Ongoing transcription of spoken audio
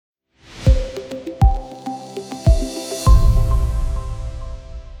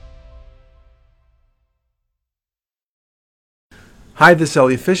Hi, this is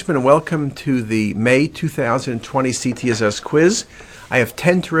Elliot Fishman, and welcome to the May 2020 CTisus quiz. I have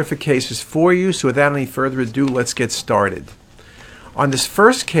 10 terrific cases for you, so without any further ado, let's get started. On this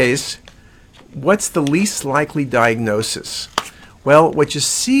first case, what's the least likely diagnosis? Well, what you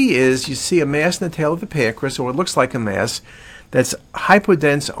see is you see a mass in the tail of the pancreas, or what looks like a mass, that's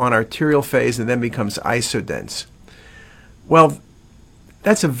hypodense on arterial phase and then becomes isodense. Well,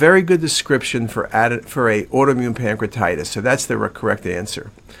 that's a very good description for a autoimmune pancreatitis, so that's the correct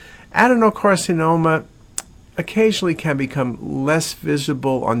answer. Adenocarcinoma occasionally can become less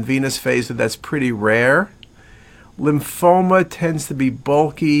visible on venous phase, but that's pretty rare. Lymphoma tends to be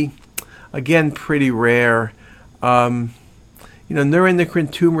bulky, again pretty rare.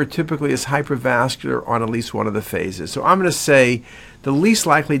 Neuroendocrine tumor typically is hypervascular on at least one of the phases. So I'm going to say the least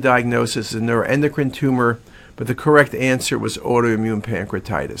likely diagnosis is neuroendocrine tumor, but the correct answer was autoimmune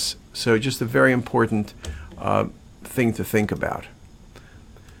pancreatitis. So just a very important thing to think about.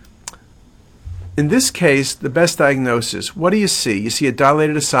 In this case, the best diagnosis, what do you see? You see a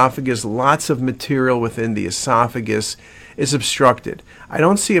dilated esophagus, lots of material within the esophagus is obstructed. I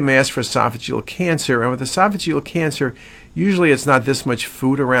don't see a mass for esophageal cancer, and with esophageal cancer, usually it's not this much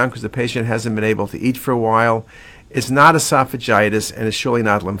food around because the patient hasn't been able to eat for a while. It's not esophagitis, and it's surely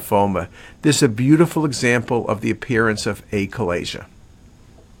not lymphoma. This is a beautiful example of the appearance of achalasia.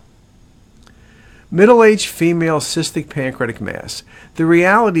 Middle-aged female cystic pancreatic mass. The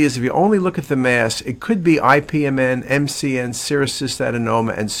reality is if you only look at the mass, it could be IPMN, MCN, serous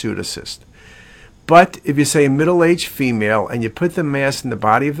cystadenoma, and pseudocyst. But if you say middle-aged female and you put the mass in the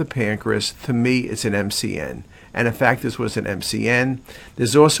body of the pancreas, to me it's an MCN. And in fact, this was an MCN.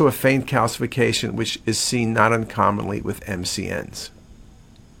 There's also a faint calcification, which is seen not uncommonly with MCNs.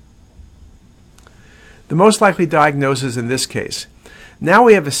 The most likely diagnosis in this case. Now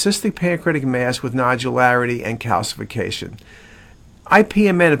we have a cystic pancreatic mass with nodularity and calcification.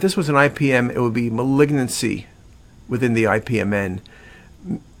 IPMN, if this was an IPM, it would be malignancy within the IPMN.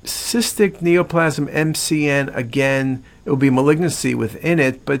 Cystic neoplasm MCN, again, it will be malignancy within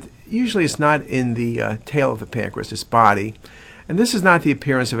it, but usually it's not in the tail of the pancreas, it's body. And this is not the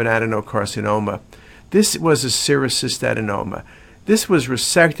appearance of an adenocarcinoma. This was a serous cystadenoma. This was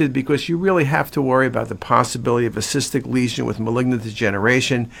resected because you really have to worry about the possibility of a cystic lesion with malignant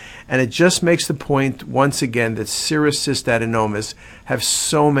degeneration, and it just makes the point once again that serous cystadenomas have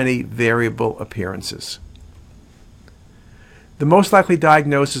so many variable appearances. The most likely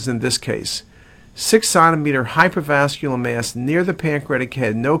diagnosis in this case, 6 centimeter hypervascular mass near the pancreatic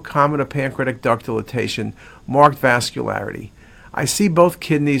head, no common or pancreatic duct dilatation, marked vascularity. I see both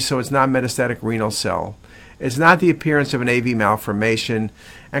kidneys, so it's not metastatic renal cell. It's not the appearance of an AV malformation.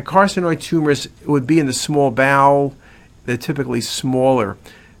 And carcinoid tumors would be in the small bowel. They're typically smaller.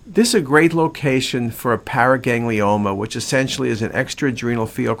 This is a great location for a paraganglioma, which essentially is an extraadrenal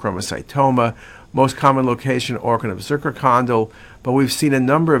pheochromocytoma. Most common location, organ of Zuckerkandl, but we've seen a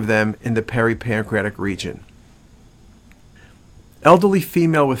number of them in the peripancreatic region. Elderly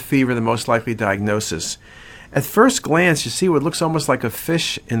female with fever, the most likely diagnosis. At first glance, you see what looks almost like a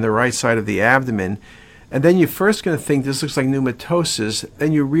fish in the right side of the abdomen, and then you're first going to think this looks like pneumatosis.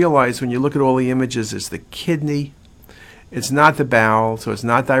 Then you realize when you look at all the images, it's the kidney, it's not the bowel, so it's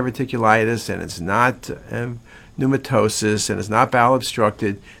not diverticulitis, and it's not pneumatosis, and it's not bowel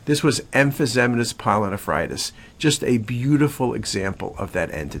obstructed. This was emphysematous pyelonephritis. Just a beautiful example of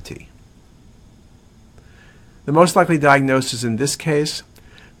that entity. The most likely diagnosis in this case,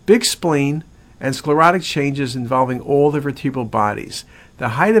 big spleen and sclerotic changes involving all the vertebral bodies. The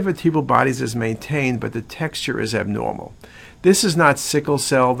height of vertebral bodies is maintained, but the texture is abnormal. This is not sickle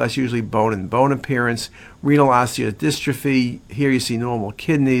cell, that's usually bone and bone appearance. Renal osteodystrophy, here you see normal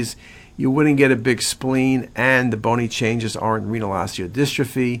kidneys. You wouldn't get a big spleen, and the bony changes aren't renal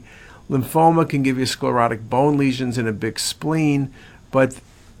osteodystrophy. Lymphoma can give you sclerotic bone lesions and a big spleen, but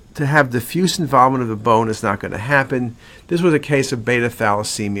to have diffuse involvement of the bone is not going to happen. This was a case of beta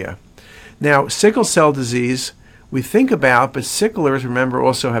thalassemia. Now, sickle cell disease, we think about, but sicklers, remember,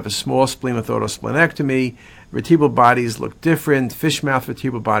 also have a small spleen with autosplenectomy. Vertebral bodies look different. Fish mouth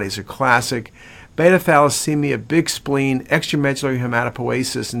vertebral bodies are classic. Beta thalassemia, big spleen, extramedullary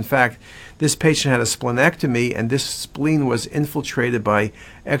hematopoiesis. In fact, this patient had a splenectomy, and this spleen was infiltrated by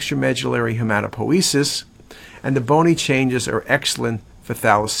extramedullary hematopoiesis, and the bony changes are excellent for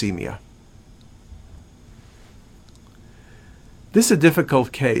thalassemia. This is a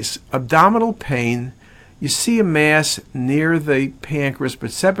difficult case. Abdominal pain. You see a mass near the pancreas,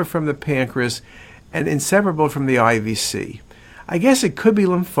 but separate from the pancreas and inseparable from the IVC. I guess it could be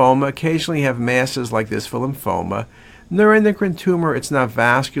lymphoma. Occasionally you have masses like this for lymphoma. Neuroendocrine tumor, it's not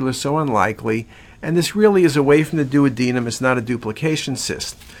vascular, so unlikely. And this really is away from the duodenum. It's not a duplication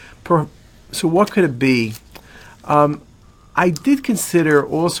cyst. So what could it be? I did consider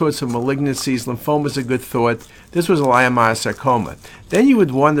all sorts of malignancies. Lymphoma is a good thought. This was a leiomyosarcoma. Then you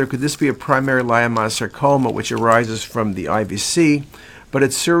would wonder, could this be a primary leiomyosarcoma, which arises from the IVC? But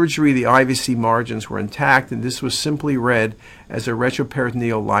at surgery, the IVC margins were intact, and this was simply read as a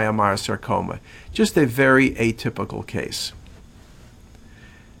retroperitoneal leiomyosarcoma. Just a very atypical case.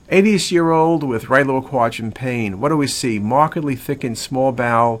 80-year-old with right lower quadrant pain. What do we see? Markedly thickened small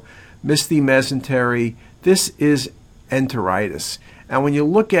bowel, misty mesentery. This is enteritis. And when you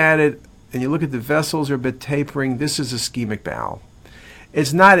look at it, and you look at the vessels are a bit tapering, this is ischemic bowel.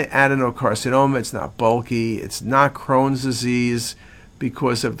 It's not an adenocarcinoma, it's not bulky, it's not Crohn's disease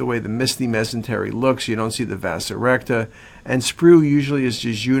because of the way the misty mesentery looks. You don't see the vasa recta. And sprue usually is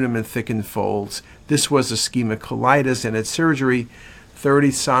jejunum and thickened folds. This was ischemic colitis, and at surgery,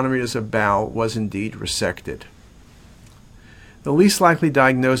 30 centimeters of bowel was indeed resected. The least likely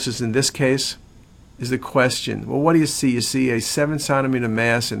diagnosis in this case is the question, well, what do you see? You see a 7-centimeter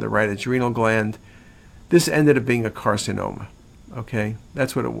mass in the right adrenal gland. This ended up being a carcinoma. Okay,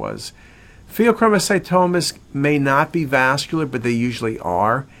 that's what it was. Pheochromocytomas may not be vascular, but they usually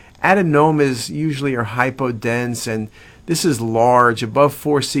are. Adenomas usually are hypodense, and this is large. Above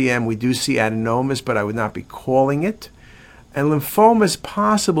 4 cm, we do see adenomas, but I would not be calling it. And lymphoma is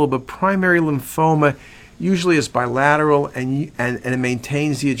possible, but primary lymphoma usually is bilateral and it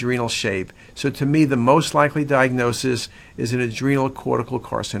maintains the adrenal shape. So to me, the most likely diagnosis is an adrenal cortical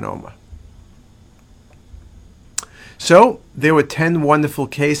carcinoma. So there were 10 wonderful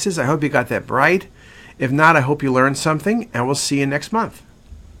cases. I hope you got that right. If not, I hope you learned something, and we'll see you next month.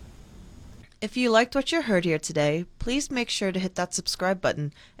 If you liked what you heard here today, please make sure to hit that subscribe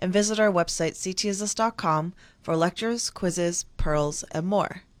button and visit our website ctassist.com for lectures, quizzes, pearls, and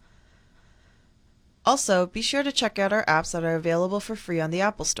more. Also, be sure to check out our apps that are available for free on the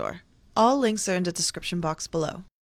Apple Store. All links are in the description box below.